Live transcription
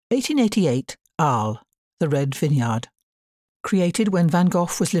1888, Arles, The Red Vineyard. Created when Van Gogh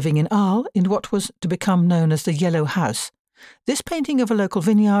was living in Arles in what was to become known as the Yellow House, this painting of a local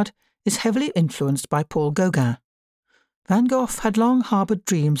vineyard is heavily influenced by Paul Gauguin. Van Gogh had long harboured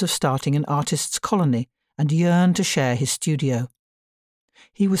dreams of starting an artists' colony and yearned to share his studio.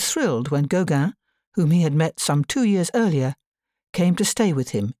 He was thrilled when Gauguin, whom he had met some 2 years earlier, came to stay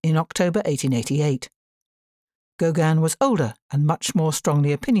with him in October 1888. Gauguin was older and much more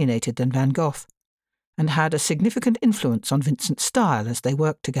strongly opinionated than Van Gogh, and had a significant influence on Vincent's style as they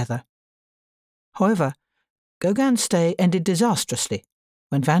worked together. However, Gauguin's stay ended disastrously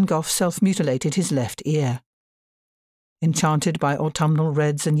when Van Gogh self-mutilated his left ear. Enchanted by autumnal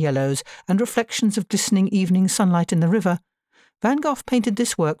reds and yellows and reflections of glistening evening sunlight in the river, Van Gogh painted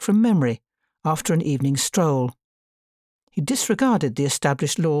this work from memory after an evening stroll. He disregarded the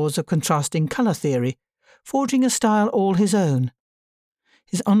established laws of contrasting colour theory, forging a style all his own.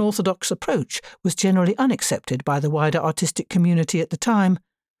 His unorthodox approach was generally unaccepted by the wider artistic community at the time,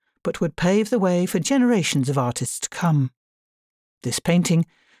 but would pave the way for generations of artists to come. This painting,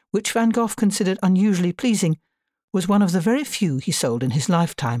 which Van Gogh considered unusually pleasing, was one of the very few he sold in his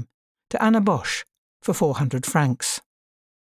lifetime, to Anna Bosch, for 400 francs.